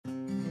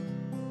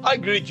I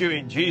greet you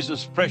in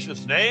Jesus'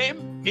 precious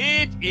name.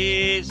 It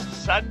is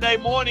Sunday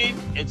morning.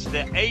 It's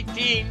the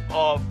 18th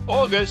of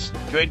August,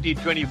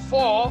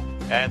 2024.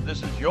 And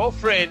this is your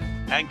friend,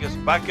 Angus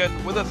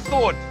Buchan, with a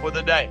thought for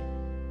the day.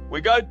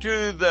 We go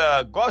to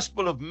the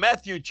Gospel of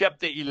Matthew,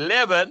 chapter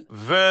 11,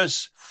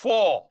 verse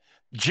 4.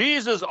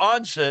 Jesus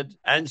answered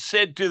and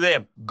said to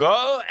them,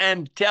 "Go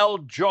and tell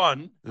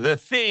John the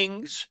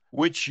things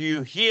which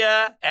you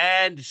hear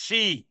and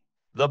see.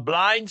 The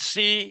blind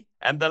see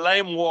and the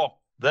lame walk.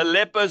 The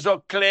lepers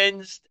are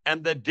cleansed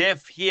and the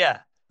deaf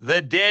hear.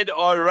 The dead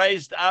are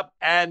raised up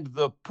and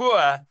the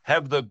poor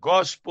have the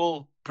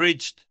gospel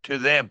preached to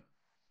them."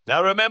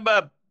 Now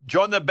remember,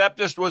 John the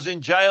Baptist was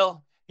in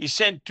jail. He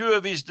sent two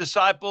of his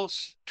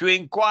disciples to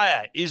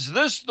inquire, is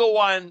this the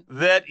one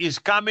that is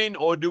coming,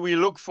 or do we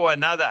look for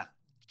another?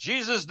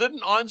 Jesus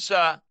didn't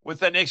answer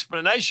with an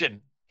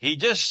explanation. He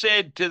just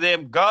said to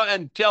them, "Go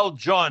and tell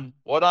John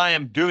what I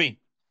am doing."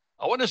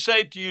 I want to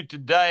say to you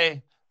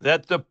today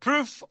that the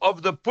proof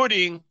of the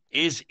pudding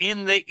is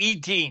in the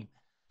eating.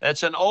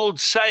 That's an old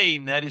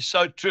saying that is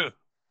so true.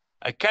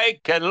 A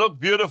cake can look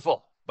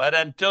beautiful, but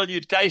until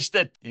you taste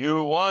it,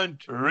 you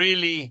won't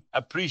really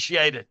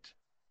appreciate it.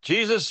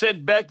 Jesus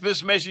sent back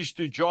this message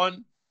to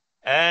John,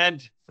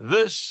 and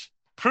this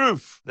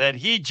proof that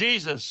he,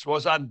 Jesus,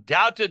 was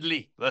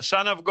undoubtedly the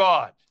Son of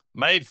God,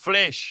 made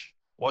flesh,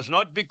 was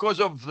not because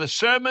of the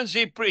sermons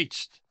he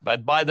preached,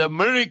 but by the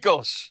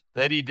miracles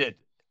that he did.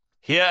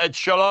 Here at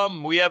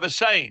Shalom, we have a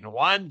saying,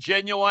 one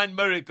genuine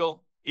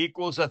miracle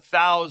equals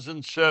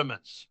 1,000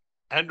 sermons.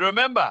 And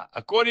remember,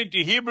 according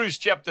to Hebrews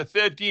chapter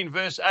 13,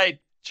 verse 8,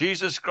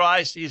 Jesus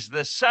Christ is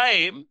the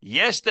same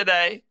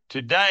yesterday,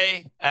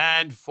 today,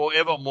 and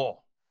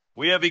forevermore.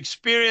 We have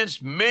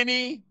experienced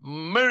many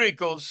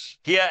miracles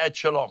here at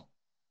Shalom.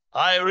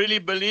 I really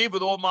believe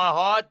with all my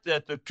heart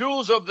that the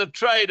tools of the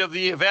trade of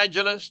the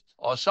evangelist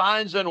are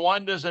signs and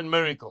wonders and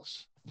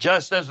miracles,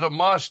 just as the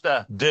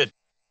Master did.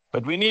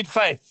 But we need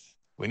faith.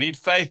 We need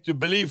faith to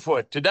believe for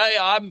it. Today,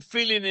 I'm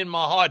feeling in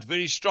my heart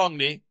very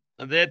strongly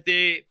that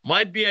there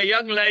might be a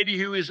young lady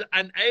who is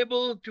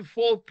unable to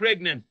fall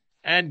pregnant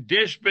and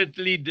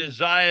desperately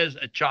desires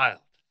a child.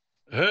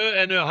 Her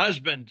and her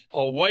husband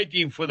are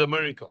waiting for the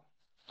miracle.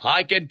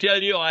 I can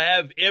tell you I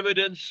have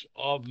evidence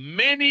of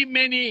many,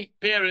 many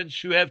parents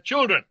who have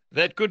children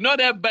that could not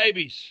have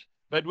babies.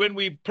 But when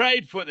we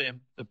prayed for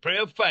them, the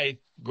prayer of faith,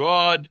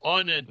 God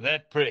honored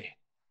that prayer.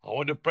 I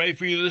want to pray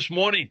for you this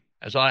morning.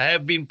 As I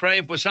have been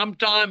praying for some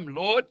time,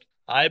 Lord,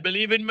 I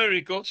believe in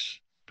miracles.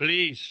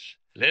 Please,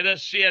 let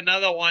us see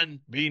another one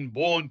being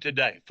born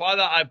today.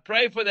 Father, I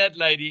pray for that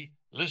lady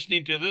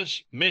listening to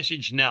this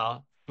message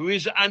now who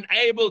is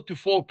unable to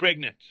fall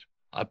pregnant.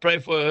 I pray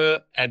for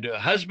her and her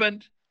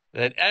husband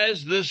that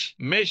as this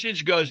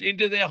message goes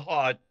into their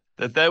heart,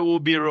 that they will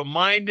be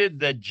reminded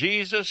that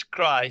Jesus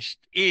Christ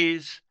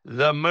is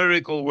the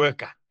miracle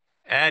worker.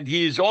 And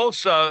he is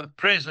also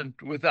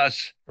present with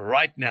us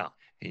right now.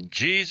 In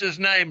Jesus'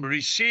 name,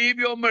 receive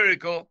your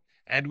miracle,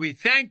 and we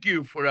thank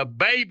you for a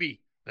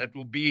baby that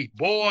will be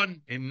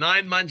born in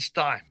 9 months'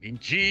 time. In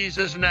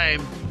Jesus'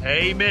 name,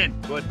 amen.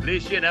 God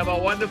bless you and have a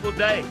wonderful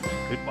day.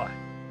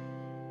 Goodbye.